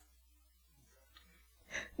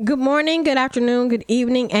Good morning, good afternoon, good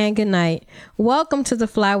evening, and good night. Welcome to the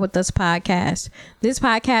Fly With Us podcast. This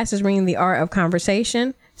podcast is bringing the art of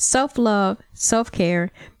conversation, self-love, self-care,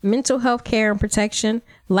 mental health care and protection,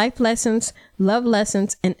 life lessons, love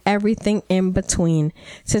lessons, and everything in between.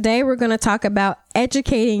 Today, we're going to talk about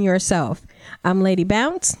educating yourself. I'm Lady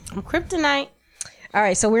Bounce. I'm Kryptonite. All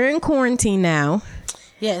right, so we're in quarantine now.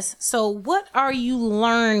 Yes. So what are you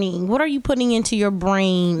learning? What are you putting into your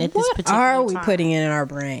brain at this particular time? What are we putting in our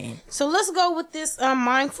brain? So let's go with this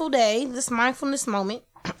mindful day, this mindfulness moment.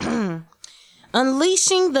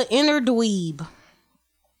 Unleashing the inner dweeb.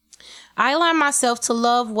 I allow myself to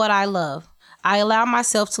love what I love. I allow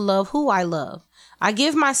myself to love who I love. I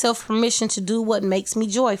give myself permission to do what makes me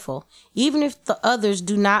joyful, even if the others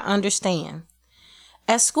do not understand.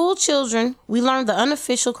 As school children, we learn the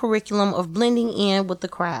unofficial curriculum of blending in with the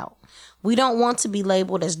crowd. We don't want to be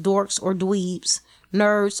labeled as dorks or dweebs,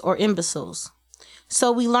 nerds or imbeciles.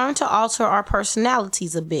 So we learn to alter our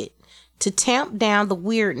personalities a bit, to tamp down the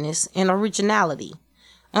weirdness and originality.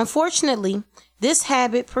 Unfortunately, this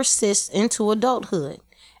habit persists into adulthood,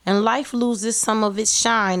 and life loses some of its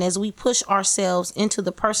shine as we push ourselves into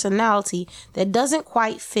the personality that doesn't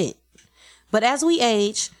quite fit. But as we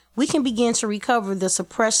age, we can begin to recover the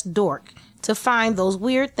suppressed dork, to find those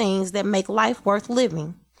weird things that make life worth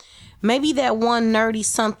living. Maybe that one nerdy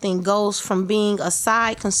something goes from being a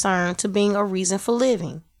side concern to being a reason for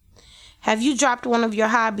living. Have you dropped one of your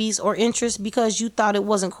hobbies or interests because you thought it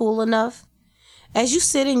wasn't cool enough? As you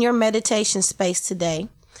sit in your meditation space today,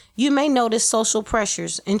 you may notice social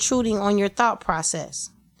pressures intruding on your thought process.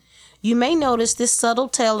 You may notice this subtle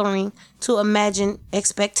tailoring to imagined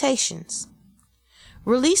expectations.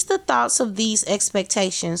 Release the thoughts of these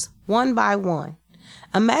expectations one by one.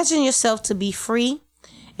 Imagine yourself to be free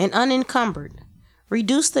and unencumbered.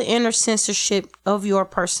 Reduce the inner censorship of your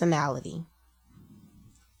personality.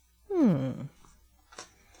 I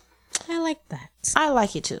like that. I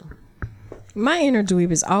like it too. My inner dweeb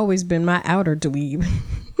has always been my outer dweeb.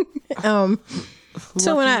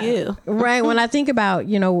 So when I think about,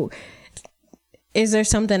 is there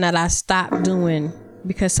something that I stopped doing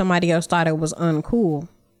because somebody else thought it was uncool?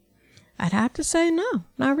 I'd have to say no,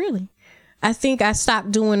 not really. I think I stopped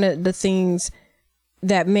doing the things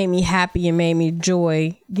that made me happy and made me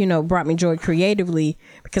joy, brought me joy creatively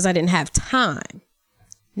because I didn't have time.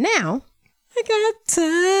 Now I got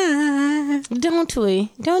time.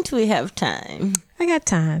 Don't we have time? I got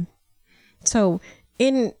time. So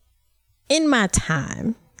in my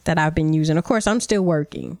time that I've been using, of course, I'm still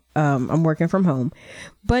working. I'm working from home.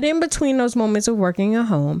 But in between those moments of working at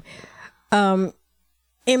home,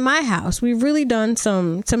 in my house, we've really done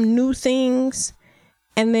some new things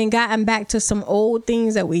and then gotten back to some old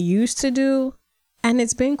things that we used to do. And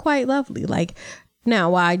it's been quite lovely. Like,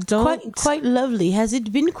 now I don't... Quite lovely. Has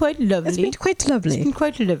it been quite lovely? It's been quite lovely. It's been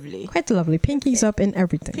quite lovely. Quite lovely. Pinkies up and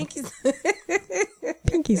everything.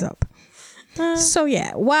 Pinkies up. So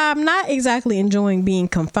yeah, while I'm not exactly enjoying being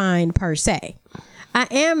confined per se, I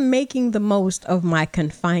am making the most of my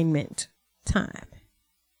confinement time.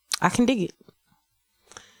 I can dig it.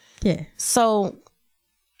 Yeah. So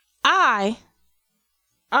I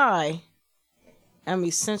am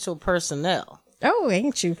essential personnel. Oh,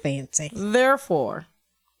 ain't you fancy? Therefore,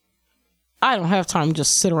 I don't have time to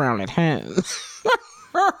just sit around at home.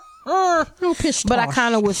 No pish But I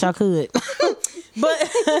kind of wish I could.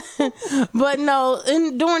 But no,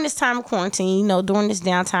 during this time of quarantine, during this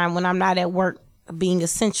downtime when I'm not at work being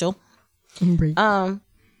essential, I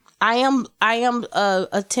am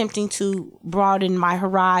attempting to broaden my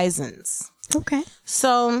horizons. Okay.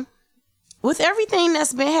 So with everything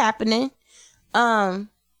that's been happening,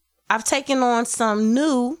 I've taken on some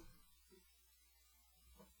new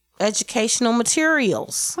educational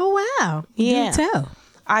materials. Oh wow. Yeah. Do tell.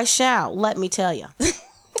 I shall, let me tell you.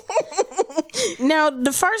 Now,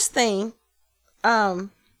 the first thing, I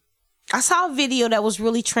saw a video that was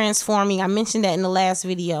really transforming. I mentioned that in the last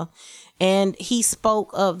video. And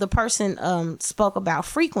the person spoke about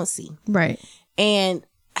frequency. Right. And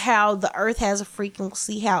how the earth has a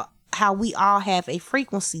frequency, how we all have a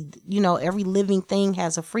frequency. Every living thing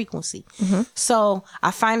has a frequency. Mm-hmm. So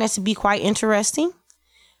I find that to be quite interesting.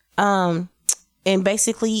 And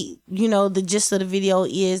basically, the gist of the video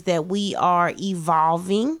is that we are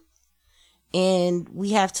evolving and we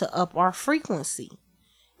have to up our frequency.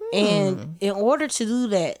 And in order to do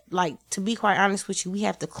that, to be quite honest with you, we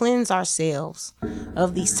have to cleanse ourselves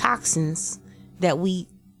of these toxins that we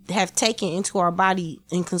have taken into our body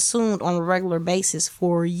and consumed on a regular basis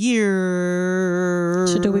for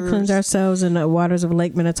years. So do we cleanse ourselves in the waters of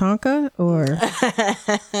Lake Minnetonka, or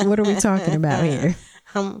what are we talking about here?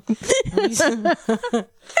 I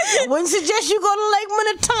wouldn't suggest you go to Lake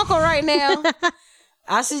Minnetonka right now.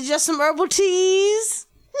 I suggest some herbal teas.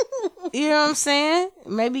 You know what I'm saying?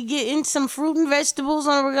 Maybe get in some fruit and vegetables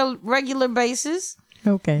on a regular basis.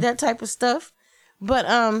 Okay. That type of stuff. But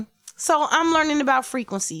so I'm learning about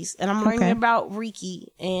frequencies, and I'm learning about Reiki,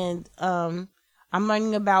 and I'm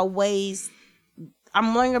learning about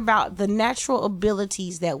I'm learning about the natural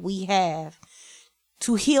abilities that we have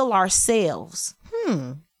to heal ourselves.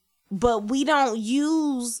 But we don't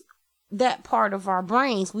use that part of our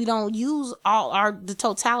brains. We don't use the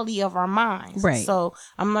totality of our minds. Right. So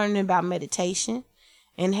I'm learning about meditation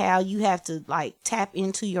and how you have to like tap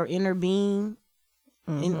into your inner being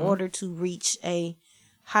in order to reach a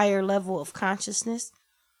higher level of consciousness.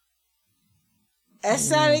 That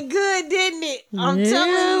sounded good, didn't it? I'm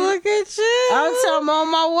telling you. Look at you. I'm telling you, I'm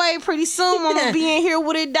on my way. Pretty soon, I'm gonna be in here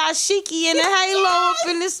with a dashiki and a halo up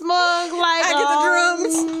in this mug. Like, I get the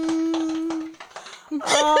drums.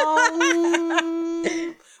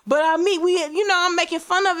 But I mean, I'm making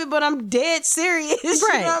fun of it, but I'm dead serious.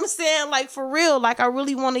 Right. You know what I'm saying? Like, for real. Like, I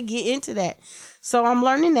really want to get into that. So I'm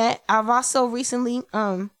learning that. I've also recently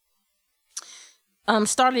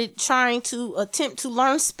started trying to attempt to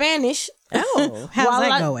learn Spanish. Oh, how's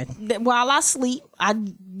that going? While I sleep, I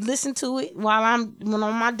listen to it when on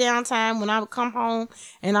my downtime, when I come home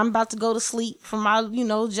and I'm about to go to sleep from my,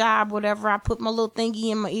 job, whatever. I put my little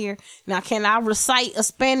thingy in my ear. Now, can I recite a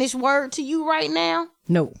Spanish word to you right now?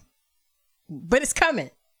 No, but it's coming.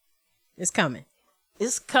 It's coming.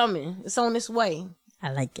 It's coming. It's on its way.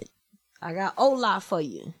 I like it. I got hola for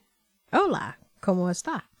you. Hola, ¿cómo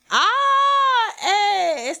está?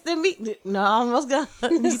 It's the meat. No, I almost got.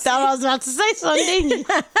 You thought I was about to say something, didn't you?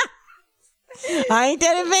 I ain't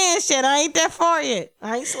that advanced yet. I ain't that far yet.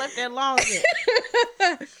 I ain't slept that long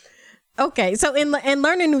yet. Okay, so in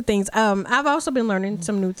learning new things, I've also been learning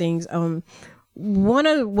some new things. One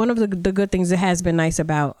of the good things that has been nice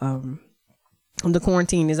about the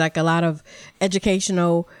quarantine is like a lot of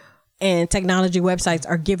educational and technology websites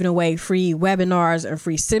are giving away free webinars and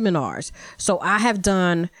free seminars. So I have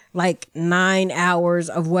done like 9 hours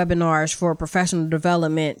of webinars for professional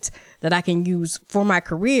development that I can use for my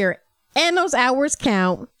career. And those hours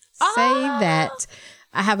count. Say that.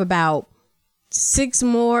 I have about 6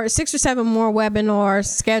 or 7 more webinars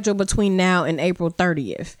scheduled between now and April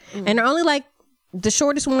 30th. And they're only like, the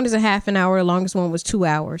shortest one is a half an hour. The longest one was 2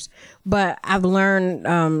 hours. But I've learned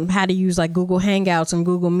how to use like Google Hangouts and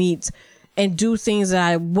Google Meets and do things that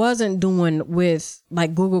I wasn't doing with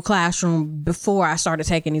like Google Classroom before I started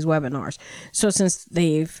taking these webinars. So since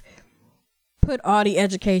they've put all the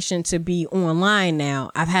education to be online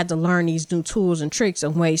now, I've had to learn these new tools and tricks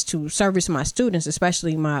and ways to service my students,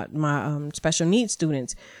 especially my special needs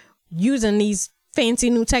students, using these fancy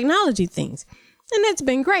new technology things. And it's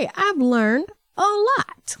been great. I've learned a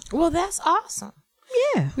lot. Well, that's awesome.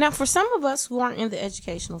 Yeah. Now, for some of us who aren't in the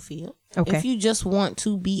educational field, if you just want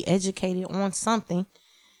to be educated on something,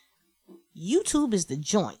 YouTube is the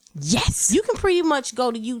joint. Yes. You can pretty much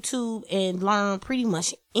go to YouTube and learn pretty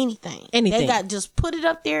much anything. Anything. They just put it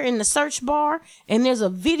up there in the search bar and there's a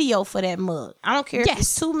video for that mug. I don't care if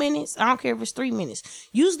it's 2 minutes. I don't care if it's 3 minutes.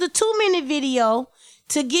 Use the 2-minute video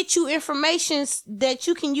to get you information that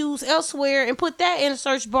you can use elsewhere and put that in the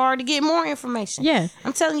search bar to get more information. Yeah.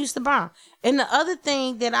 I'm telling you, it's the bomb. And the other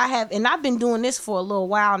thing that I have, and I've been doing this for a little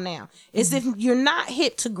while now, is if you're not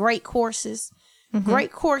hip to Great Courses,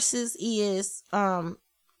 Great Courses is a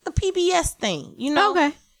PBS thing,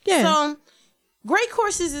 Okay. Yeah. So Great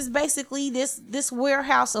Courses is basically this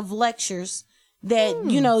warehouse of lectures that,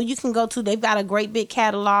 you can go to. They've got a great big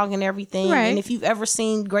catalog and everything. Right. And if you've ever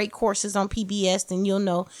seen Great Courses on PBS, then you'll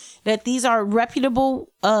know that these are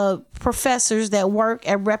reputable professors that work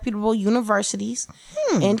at reputable universities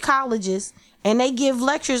and colleges. And they give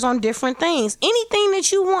lectures on different things. Anything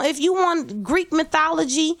that you want. If you want Greek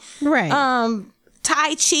mythology, Right.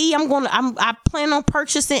 Tai Chi, I plan on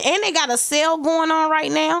purchasing, and they got a sale going on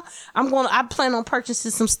right now. I plan on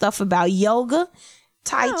purchasing some stuff about yoga,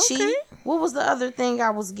 Tai Chi. Okay. What was the other thing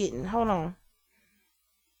I was getting? Hold on.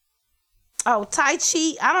 Oh, Tai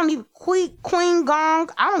Chi. I don't even Queen Gong.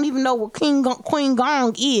 I don't even know what Queen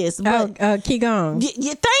Gong is. But Qigong.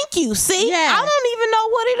 Thank you. See, Yeah. I don't even know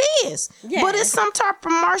what it is. Yeah. But it's some type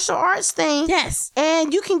of martial arts thing. Yes.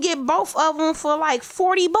 And you can get both of them for like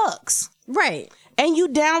 $40. Right. And you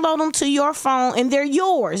download them to your phone, and they're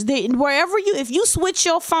yours. If you switch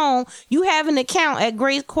your phone, you have an account at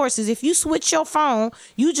Great Courses. If you switch your phone,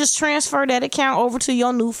 you just transfer that account over to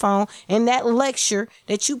your new phone, and that lecture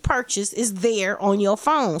that you purchased is there on your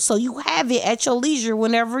phone. So you have it at your leisure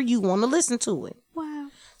whenever you want to listen to it. Wow.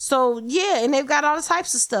 So yeah, and they've got all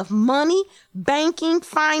types of stuff: money, banking,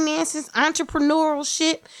 finances,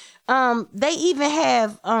 entrepreneurship. They even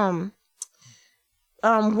have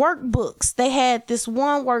workbooks. They had this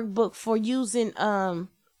one workbook for using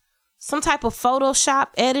some type of Photoshop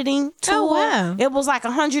editing tool. Oh, wow. It was like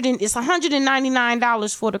it's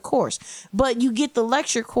 $199 for the course, but you get the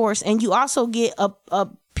lecture course and you also get a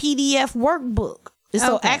PDF workbook. It's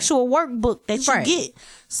an actual workbook that you get.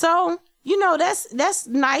 So, you know, that's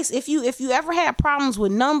nice. If you ever had problems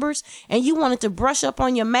with numbers and you wanted to brush up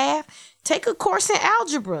on your math, take a course in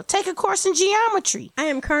algebra. Take a course in geometry. I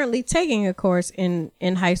am currently taking a course in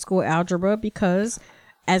high school algebra because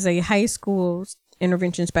as a high school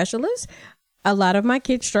intervention specialist, a lot of my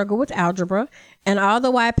kids struggle with algebra. And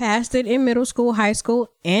although I passed it in middle school, high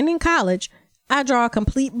school, and in college, I draw a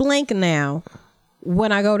complete blank now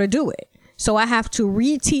when I go to do it. So I have to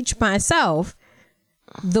reteach myself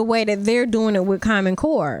the way that they're doing it with Common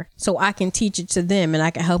Core so I can teach it to them and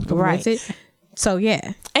I can help them with it. So,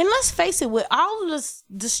 yeah. And let's face it, with all of the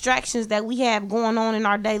distractions that we have going on in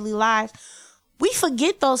our daily lives, we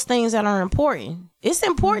forget those things that are important. It's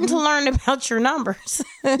important to learn about your numbers.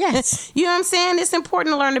 Yes. You know what I'm saying? It's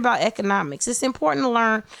important to learn about economics. It's important to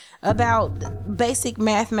learn about basic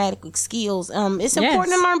mathematical skills. It's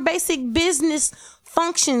important to learn basic business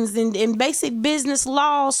functions and basic business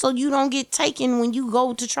laws so you don't get taken when you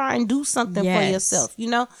go to try and do something for yourself, you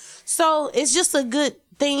know? So it's just a good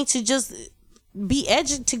thing to just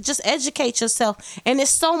educate yourself, and it's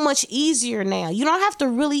so much easier now. You don't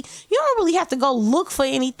really have to go look for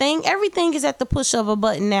anything. Everything is at the push of a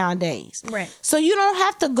button nowadays. Right. So you don't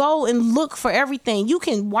have to go and look for everything. You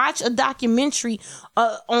can watch a documentary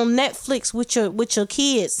on Netflix with your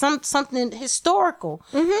kids, something historical,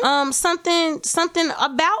 something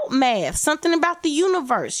about math, something about the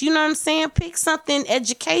universe. You know what I'm saying? Pick something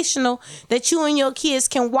educational that you and your kids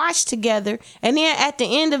can watch together, and then at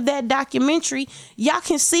the end of that documentary, y'all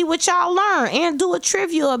can see what y'all learn and do a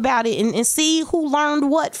trivia about it and see who learned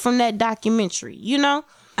what from that documentary, you know?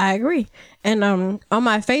 I agree. And on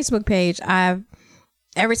my Facebook page,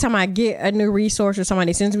 every time I get a new resource or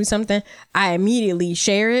somebody sends me something, I immediately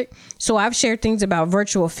share it. So I've shared things about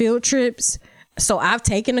virtual field trips. So I've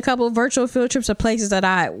taken a couple of virtual field trips to places that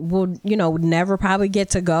I will, never probably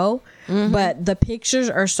get to go. But the pictures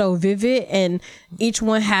are so vivid, and each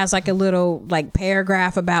one has like a little like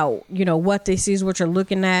paragraph about, what this is, what you're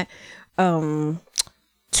looking at.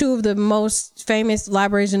 Two of the most famous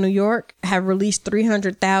libraries in New York have released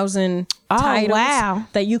 300,000 titles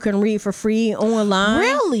that you can read for free online.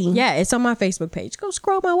 Really? Yeah, it's on my Facebook page. Go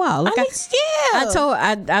scroll my wall. Look,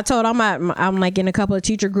 I told I'm like in a couple of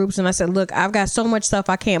teacher groups, and I said, look, I've got so much stuff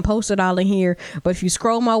I can't post it all in here, but if you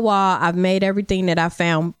scroll my wall, I've made everything that I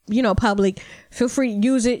found, public. Feel free to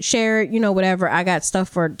use it, share it, whatever. I got stuff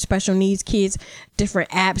for special needs kids, different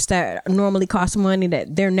apps that normally cost money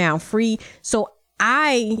that they're now free. So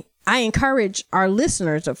I encourage our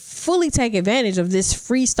listeners to fully take advantage of this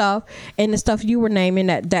free stuff and the stuff you were naming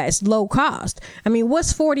that's low cost. I mean,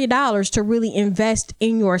 what's $40 to really invest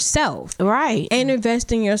in yourself? Right. And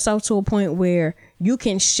invest in yourself to a point where you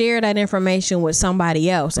can share that information with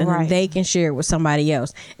somebody else, and then they can share it with somebody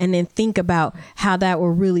else. And then think about how that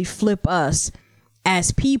will really flip us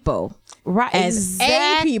as people. Right. As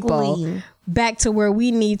a people. Back to where we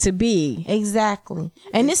need to be. Exactly.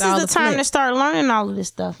 And this is the time to start learning all of this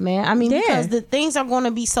stuff, man. I mean, because the things are going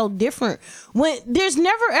to be so different. When there's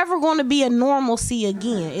never ever going to be a normalcy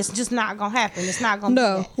again. It's just not going to happen. It's not going to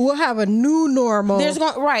be that. We'll have a new normal.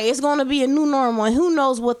 It's going to be a new normal, and who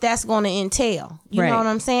knows what that's going to entail. You know what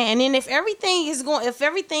I'm saying? And then if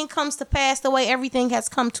everything comes to pass the way everything has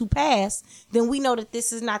come to pass, then we know that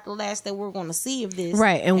this is not the last that we're going to see of this.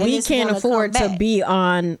 Right. And we can't afford to be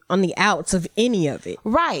on the outs of any of it.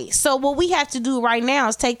 Right. So what we have to do right now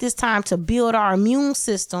is take this time to build our immune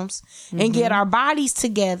systems and get our bodies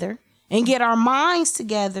together and get our minds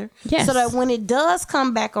together so that when it does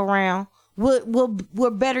come back around, we're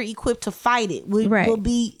better equipped to fight it. We'll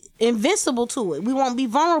be invincible to it. We won't be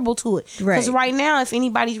vulnerable to it. Because right now, if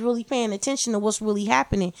anybody's really paying attention to what's really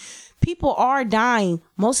happening, people are dying.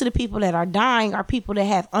 Most of the people that are dying are people that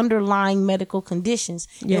have underlying medical conditions.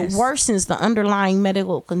 It worsens the underlying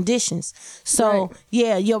medical conditions. So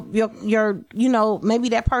your maybe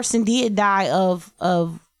that person did die of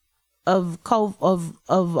a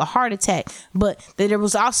heart attack, but that there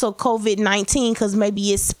was also COVID-19 because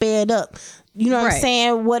maybe it sped up. You know what I'm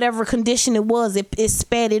saying? Whatever condition it was, it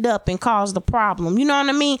sped it up and caused the problem. You know what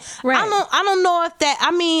I mean? Right. I don't know if that.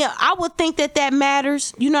 I mean, I would think that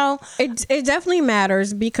matters. It definitely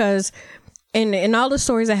matters because in all the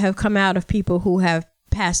stories that have come out of people who have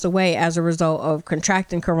passed away as a result of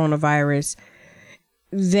contracting coronavirus.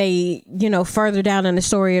 They, further down in the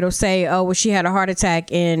story, it'll say, oh, well, she had a heart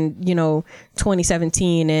attack in,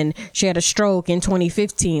 2017 and she had a stroke in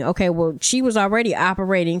 2015. Okay, well, she was already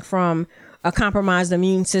operating from a compromised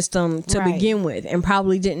immune system to begin with, and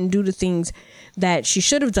probably didn't do the things that she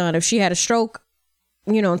should have done. If she had a stroke,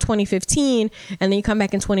 in 2015, and then you come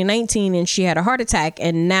back in 2019 and she had a heart attack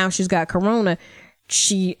and now she's got corona,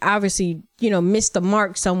 she obviously, missed the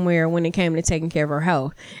mark somewhere when it came to taking care of her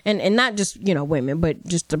health. And not just, women, but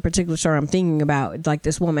just the particular story I'm thinking about. Like,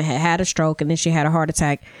 this woman had a stroke and then she had a heart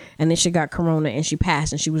attack and then she got corona and she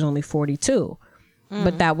passed and she was only 42.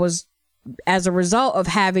 But that was as a result of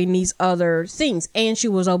having these other things, and she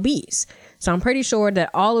was obese. So I'm pretty sure that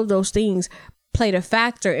all of those things played a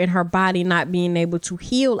factor in her body not being able to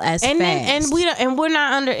heal as fast. We're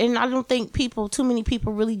not under, and I don't think too many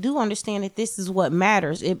people really do understand that this is what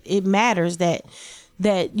matters. It matters that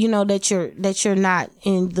you're not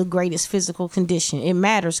in the greatest physical condition. It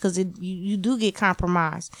matters because you do get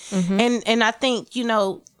compromised. And I think,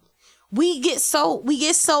 we get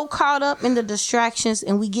so caught up in the distractions,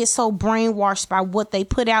 and we get so brainwashed by what they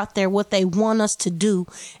put out there, what they want us to do,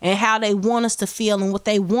 and how they want us to feel, and what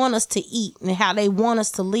they want us to eat, and how they want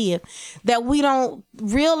us to live, that we don't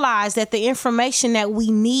realize that the information that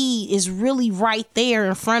we need is really right there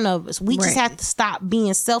in front of us. We just have to stop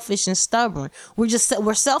being selfish and stubborn. We're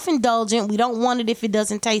self-indulgent. We don't want it if it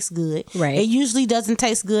doesn't taste good. Right. It usually doesn't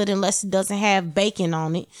taste good unless it doesn't have bacon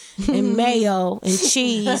on it and mayo and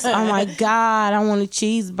cheese. Oh my God, I want a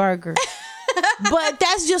cheeseburger. But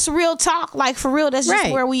that's just real talk. Like, for real, that's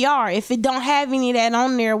just where we are. If it don't have any of that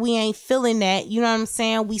on there, we ain't feeling that. You know what I'm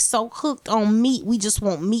saying? We so hooked on meat. We just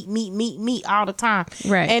want meat all the time.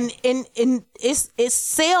 Right. And it's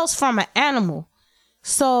cells from an animal.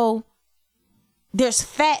 So there's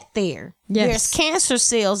fat there. Yes. There's cancer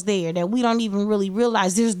cells there that we don't even really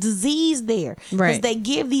realize. There's disease there. Because they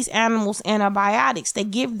give these animals antibiotics. They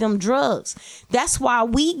give them drugs. That's why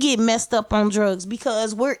we get messed up on drugs,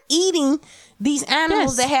 because we're eating these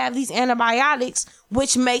animals that have these antibiotics,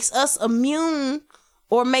 which makes us immune,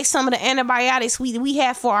 or makes some of the antibiotics we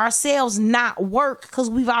have for ourselves not work, because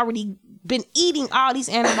we've already been eating all these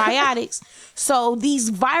antibiotics. So these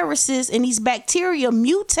viruses and these bacteria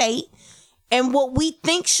mutate, and what we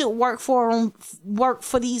think should work for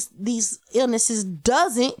these illnesses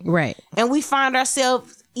doesn't. Right. And we find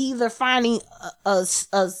ourselves either finding a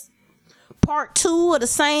part 2 of the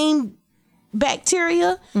same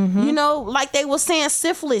bacteria. Like they were saying,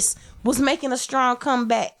 syphilis was making a strong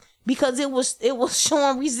comeback because it was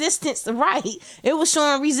showing resistance. Right. It was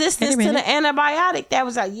showing resistance to the antibiotic. That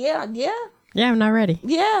was like, yeah. Yeah, I'm not ready.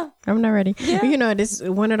 Yeah. I'm not ready. Yeah. This is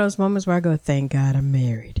one of those moments where I go, thank God I'm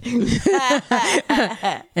married.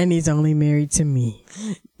 And he's only married to me.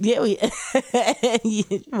 Yeah.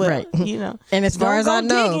 Right. And as far as I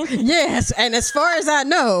know, digging. And as far as I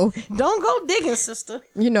know, don't go digging, sister.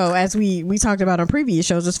 As we talked about on previous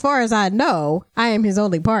shows, as far as I know, I am his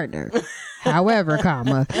only partner. However,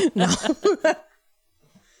 no.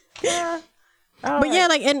 Yeah. But yeah,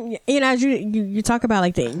 like, and as you talk about,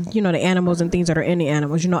 like, the the animals and things that are in the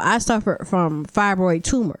animals, I suffer from fibroid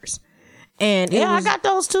tumors, and I got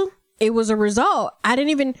those too. It was a result.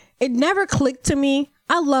 It never clicked to me.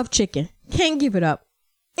 I love chicken, can't give it up.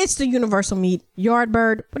 It's the universal meat, yard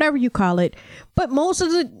bird, whatever you call it. But most of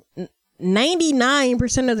the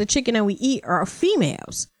 99% of the chicken that we eat are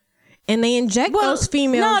females. And they inject those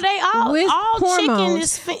females. No, they with all hormones. Chicken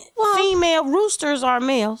is female. Roosters are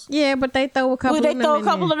males. Yeah, but they throw a couple. They throw a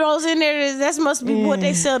couple of those in there. That must be what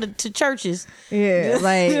they sell to churches. Yeah,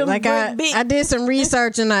 like I did some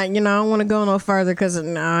research, and I don't want to go no further because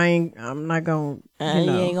I'm not going. You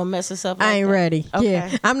ain't gonna mess us up. I ain't ready. Okay.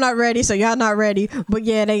 Yeah, I'm not ready, so y'all not ready. But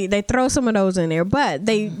yeah, they throw some of those in there. But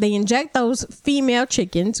they inject those female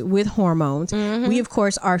chickens with hormones. We of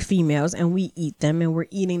course are females, and we eat them, and we're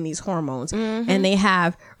eating these hormones, and they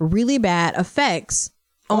have really bad effects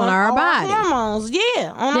on our body. Hormones,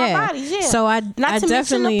 on our bodies, yeah. So I mention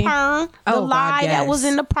definitely the perm, that was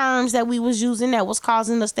in the perms that we was using that was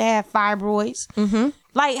causing us to have fibroids.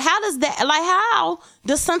 Like, how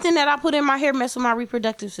does something that I put in my hair mess with my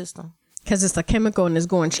reproductive system? Because it's a chemical and it's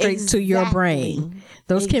going straight to your brain.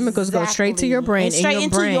 Those chemicals go straight to your brain, and straight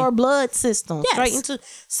into your blood system. Yes. Straight into.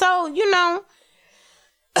 So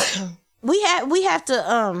we have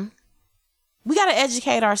to we got to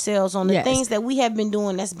educate ourselves on the things that we have been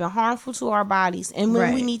doing that's been harmful to our bodies, and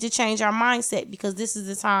when we need to change our mindset, because this is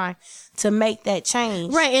the time to make that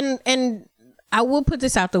change. Right, and I will put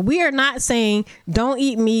this out there. We are not saying don't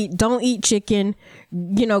eat meat, don't eat chicken,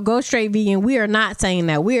 go straight vegan. We are not saying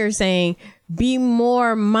that. We are saying be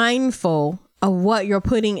more mindful of what you're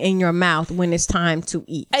putting in your mouth when it's time to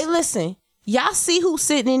eat. Hey, listen. Y'all see who's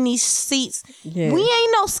sitting in these seats? Yeah. We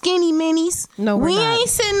ain't no skinny minis. No, we not. ain't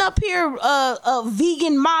sitting up here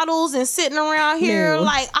vegan models and sitting around here No.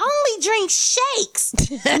 like, I only drink shakes.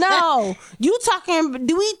 No. You talking,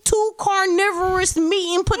 do we 2 carnivorous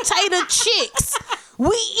meat and potato chicks?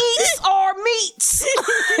 We eat our meats.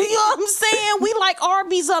 You know what I'm saying? We like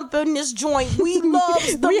Arby's up in this joint. We love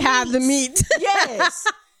the We have the meats. meat. Yes.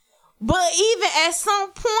 But even at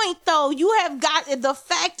some point though, you have got, the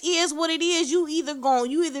fact is what it is. You either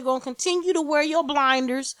gonna continue to wear your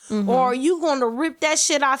blinders, or you gonna rip that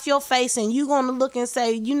shit off your face, and you gonna look and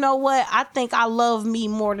say, you know what? I think I love me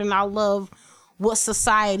more than I love what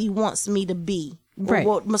society wants me to be. Right.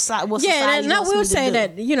 What society And I wants me will to say do.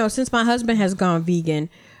 that, you know, since my husband has gone vegan,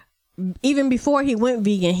 even before he went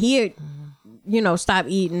vegan, he had, you know, stopped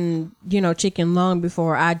eating, you know, chicken long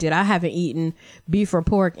before I did. I haven't eaten beef or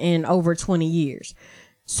pork in over 20 years.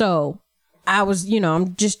 So I was, you know,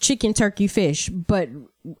 I'm just chicken, turkey, fish. But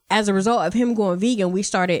as a result of him going vegan, we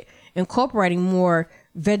started incorporating more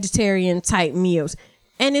vegetarian type meals.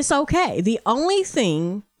 And it's okay. There's only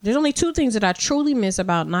 2 things that I truly miss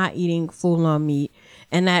about not eating full on meat.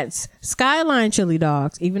 And that's Skyline chili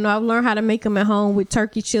dogs. Even though I've learned how to make them at home with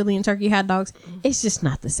turkey chili and turkey hot dogs, it's just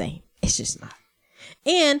not the same. It's just not.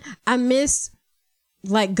 And I miss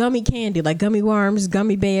like gummy candy, like gummy worms,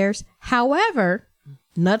 gummy bears. However,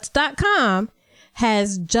 nuts.com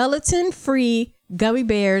has gelatin-free gummy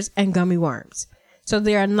bears and gummy worms. So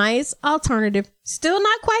they're a nice alternative. Still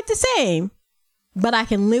not quite the same, but I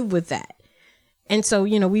can live with that. And so,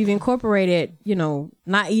 you know, we've incorporated, you know,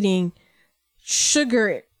 not eating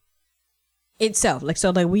sugar itself. Like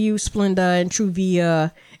we use Splenda and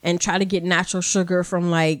Truvia and try to get natural sugar from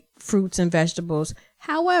like fruits and vegetables.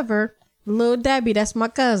 However, little Debbie, that's my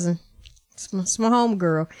cousin. It's my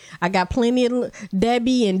homegirl. I got plenty of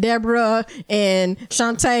Debbie and Deborah and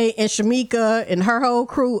Shantae and Shamika and her whole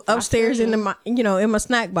crew upstairs in my, you know, in my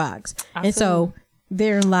snack box. And so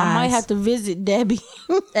therein lies. I might have to visit Debbie.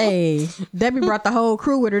 Hey, Debbie brought the whole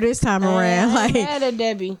crew with her this time around. I Like, ain't mad at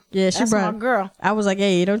Debbie. yeah, she That's brought my girl. I was like,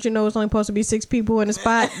 hey, don't you know it's only supposed to be 6 people in the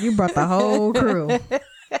spot? You brought the whole crew.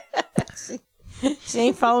 She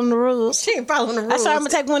ain't following the rules. She ain't following the rules. That's why I'm gonna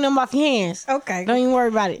take one of them off your hands. Okay. Don't even worry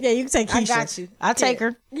about it. Yeah, you can take Keisha. I got you. I'll take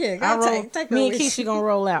her. Yeah, I'll go roll. take her Me and with Keisha gonna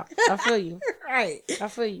roll out. I feel you. Right. I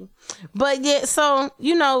feel you. But yeah, so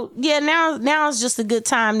you know, yeah, now it's just a good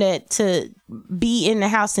time to be in the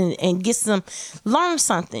house and get learn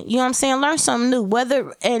something. You know what I'm saying? Learn something new.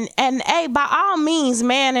 Whether and hey, by all means,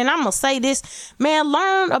 man, and I'm gonna say this, man,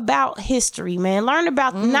 learn about history, man. Learn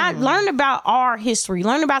about learn about our history.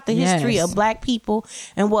 Learn about the history of Black people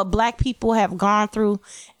and what Black people have gone through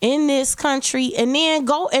in this country, and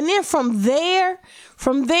then from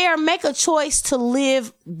there make a choice to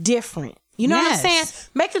live different. You know what I'm saying?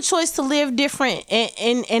 Make a choice to live different,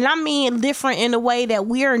 and I mean different in a way that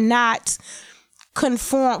we're not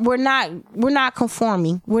conform. We're not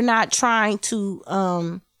conforming. We're not trying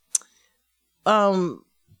to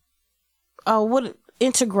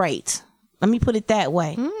integrate. Let me put it that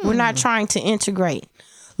way. We're not trying to integrate.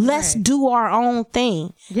 Let's do our own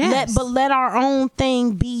thing. Yes. Let our own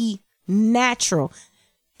thing be natural.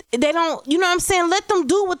 They don't, you know what I'm saying? Let them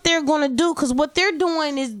do what they're going to do, because what they're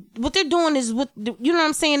doing is what, you know what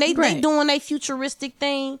I'm saying? They doing a futuristic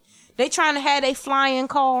thing. They trying to have they flying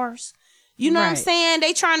cars. You know what I'm saying?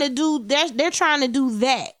 They're trying to do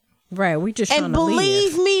that. Right. We just trying and to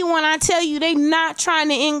believe live. me when I tell you, they not trying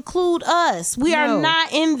to include us. We are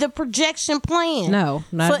not in the projection plan. No,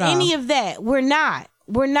 not for at all. any of that. We're not.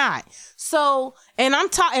 So, and I'm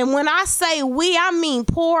talking, when I say we, I mean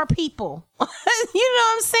poor people. You know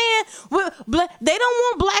what I'm saying? They don't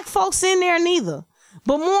want Black folks in there neither.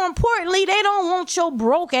 But more importantly, they don't want your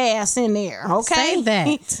broke ass in there. Okay. Say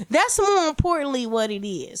that. That's more importantly what it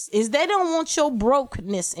is they don't want your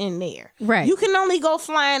brokenness in there. Right. You can only go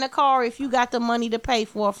fly in a car if you got the money to pay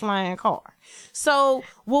for a flying car. So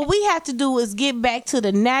what we have to do is get back to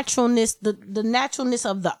the naturalness, the naturalness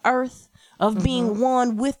of the earth, of being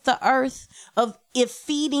one with the earth, of it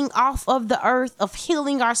feeding off of the earth, of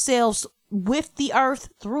healing ourselves with the earth,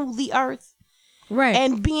 through the earth. Right.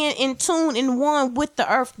 And being in tune and one with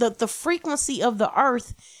the earth. The frequency of the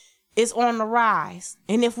earth is on the rise.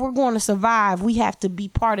 And if we're going to survive, we have to be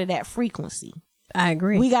part of that frequency. I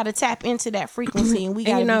agree. We got to tap into that frequency, and we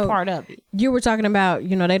got to be part of it. You were talking about,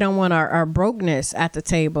 they don't want our brokenness at the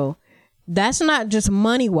table. That's not just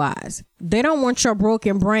money wise. They don't want your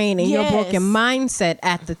broken brain and your broken mindset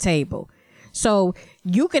at the table. So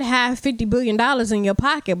you could have $50 billion in your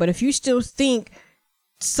pocket, but if you still think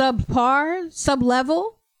subpar,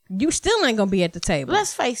 sub-level, you still ain't gonna be at the table.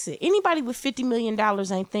 Let's face it. Anybody with $50 million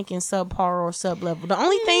ain't thinking subpar or sub-level. The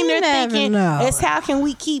only thing they're never thinking know. is how can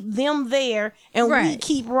we keep them there and we Right.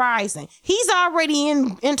 keep rising. He's already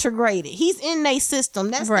integrated. He's in their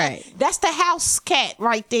system. That's Right. that's the house cat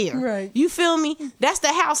right there. Right. You feel me? That's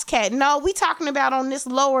the house cat. No, we talking about on this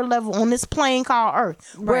lower level, on this plane called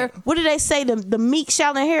earth. Where, Right. what do they say? The meek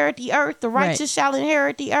shall inherit the earth. The righteous Right. shall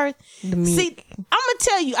inherit the earth. The meek. See, I'm going to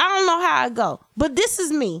tell you, I don't know how it go, but this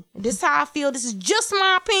is me. This is how I feel. This is just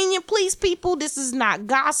my opinion. Please, people, this is not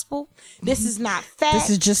gospel. This is not fact. This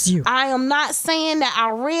is just you. I am not saying that I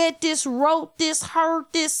read this, wrote this, heard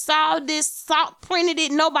this, saw this, printed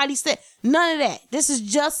it. Nobody said none of that. This is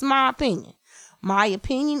just my opinion. My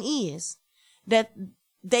opinion is that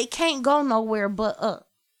they can't go nowhere but up.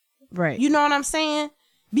 Right. You know what I'm saying?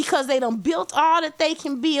 Because they done built all that they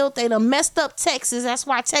can build. They done messed up Texas. That's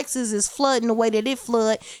why Texas is flooding the way that it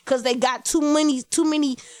flood. Because they got too much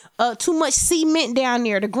cement down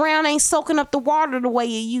there. The ground ain't soaking up the water the way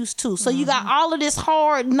it used to. So you got all of this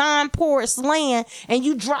hard, non-porous land, and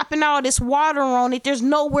you dropping all this water on it. There's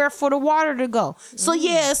nowhere for the water to go. So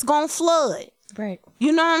yeah, it's gonna flood. Right.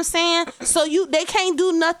 You know what I'm saying? So they can't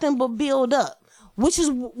do nothing but build up. Which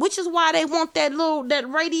is why they want that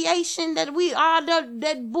radiation that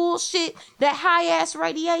that bullshit, that high ass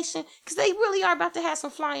radiation, because they really are about to have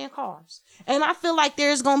some flying cars. And I feel like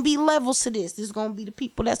there's gonna be levels to this. There's gonna be the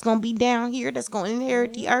people that's gonna be down here that's gonna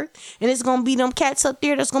inherit the earth, and it's gonna be them cats up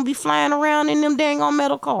there that's gonna be flying around in them dang on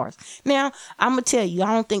metal cars. Now I'm gonna tell you,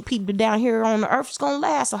 I don't think people down here on the earth is gonna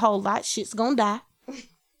last a whole lot. Shit's gonna die.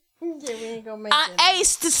 Yeah, we ain't gonna make Hey,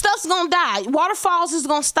 stuff's gonna die. Waterfalls is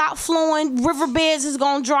gonna stop flowing. Riverbeds is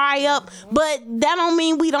gonna dry up. But that don't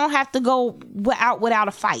mean we don't have to go without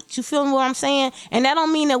a fight. You feel what I'm saying? And that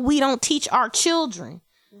don't mean that we don't teach our children.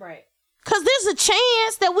 Right. Cause there's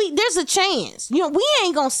a chance. You know, we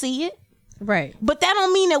ain't gonna see it. Right. But that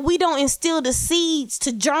don't mean that we don't instill the seeds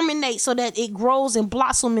to germinate so that it grows and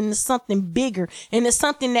blossom into something bigger, into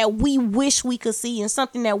something that we wish we could see and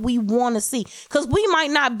something that we want to see. Because we might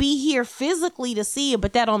not be here physically to see it,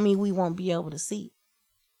 but that don't mean we won't be able to see it.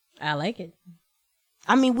 I like it.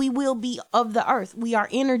 I mean, we will be of the earth. We are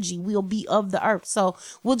energy. We'll be of the earth. So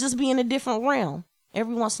we'll just be in a different realm.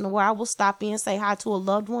 Every once in a while, we'll stop in, say hi to a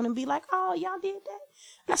loved one and be like, oh, y'all did that?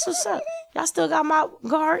 That's what's up. Y'all still got my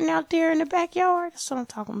garden out there in the backyard? That's what I'm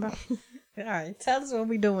talking about. All right. Tell us what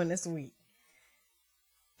we doing this week.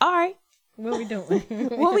 All right. What we doing?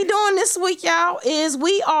 What we doing this week, y'all, is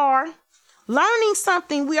we are learning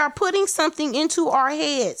something. We are putting something into our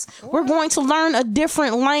heads. We're going to learn a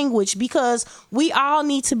different language because we all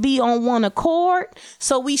need to be on one accord.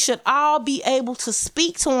 So we should all be able to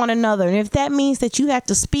speak to one another. And if that means that you have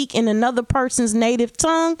to speak in another person's native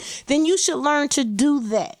tongue, then you should learn to do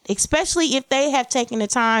that, especially if they have taken the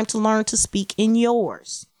time to learn to speak in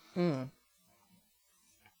yours.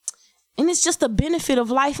 And it's just a benefit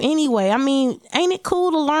of life anyway. I mean, ain't it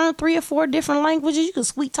cool to learn 3 or 4 different languages? You can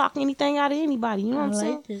sweet talk anything out of anybody. You know what I'm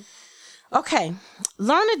saying? Okay.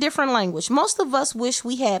 Learn a different language. Most of us wish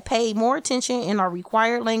we had paid more attention in our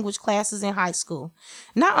required language classes in high school.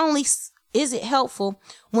 Not only is it helpful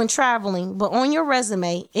when traveling, but on your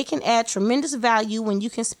resume, it can add tremendous value when you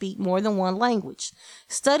can speak more than one language.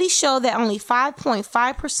 Studies show that only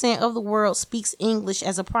 5.5% of the world speaks English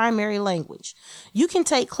as a primary language. You can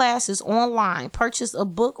take classes online, purchase a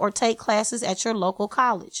book, or take classes at your local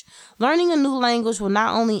college. Learning a new language will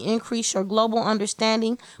not only increase your global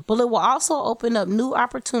understanding, but it will also open up new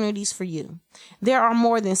opportunities for you. There are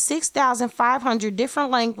more than 6,500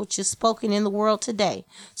 different languages spoken in the world today.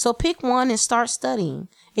 So pick one and start studying.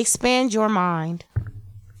 Expand your mind.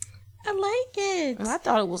 I like it. And I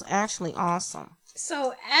thought it was actually awesome.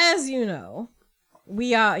 So, as you know,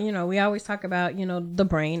 we always talk about, the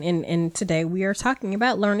brain, and today we are talking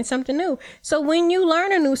about learning something new. So when you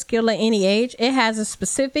learn a new skill at any age, it has a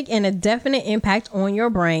specific and a definite impact on your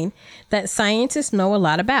brain that scientists know a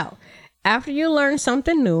lot about. After you learn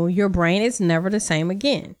something new, your brain is never the same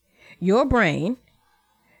again. Your brain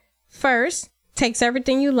first takes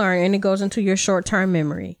everything you learn and it goes into your short-term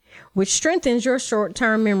memory, which strengthens your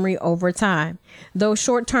short-term memory over time. Those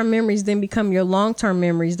short-term memories then become your long-term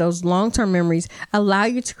memories. Those long-term memories allow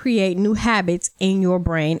you to create new habits in your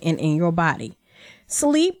brain and in your body.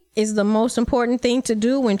 Sleep is the most important thing to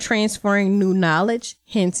do when transferring new knowledge,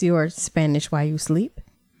 hence your Spanish while you sleep.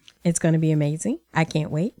 It's going to be amazing. I can't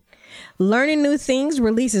wait. Learning new things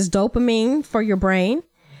releases dopamine for your brain.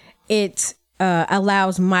 It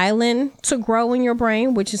allows myelin to grow in your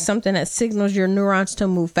brain, which is something that signals your neurons to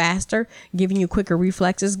move faster, giving you quicker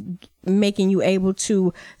reflexes, making you able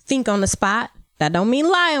to think on the spot That don't mean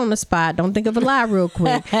lie on the spot. Don't think of a lie real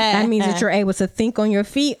quick. That means that you're able to think on your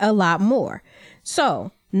feet a lot more.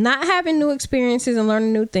 So not having new experiences and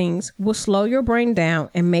learning new things will slow your brain down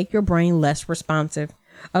and make your brain less responsive.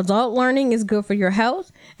 Adult learning is good for your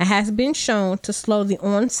health and has been shown to slow the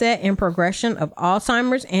onset and progression of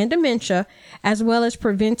Alzheimer's and dementia, as well as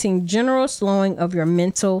preventing general slowing of your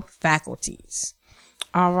mental faculties.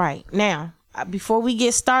 All right. Now, before we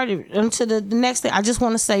get started into the next thing, I just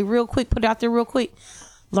want to say real quick, put it out there real quick,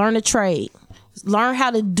 learn a trade. Learn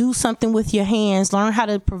how to do something with your hands. Learn how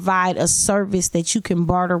to provide a service that you can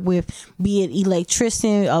barter with, be it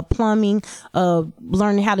electricity, plumbing,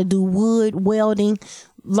 learning how to do wood, welding.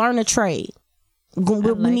 Learn a trade.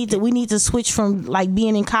 We need to switch from like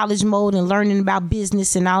being in college mode and learning about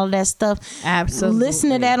business and all of that stuff. Absolutely.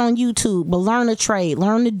 Listen to that on YouTube, but learn a trade.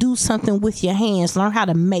 Learn to do something with your hands. Learn how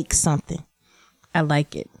to make something. I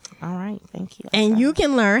like it. All right. Thank you. And you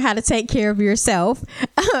can learn how to take care of yourself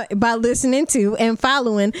by listening to and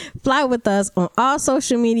following Fly With Us on all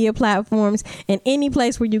social media platforms and any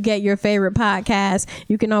place where you get your favorite podcast.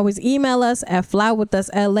 You can always email us at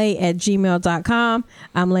flywithusla@gmail.com.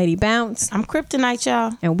 I'm Lady Bounce. I'm Kryptonite,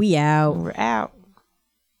 y'all. And we out. We're out.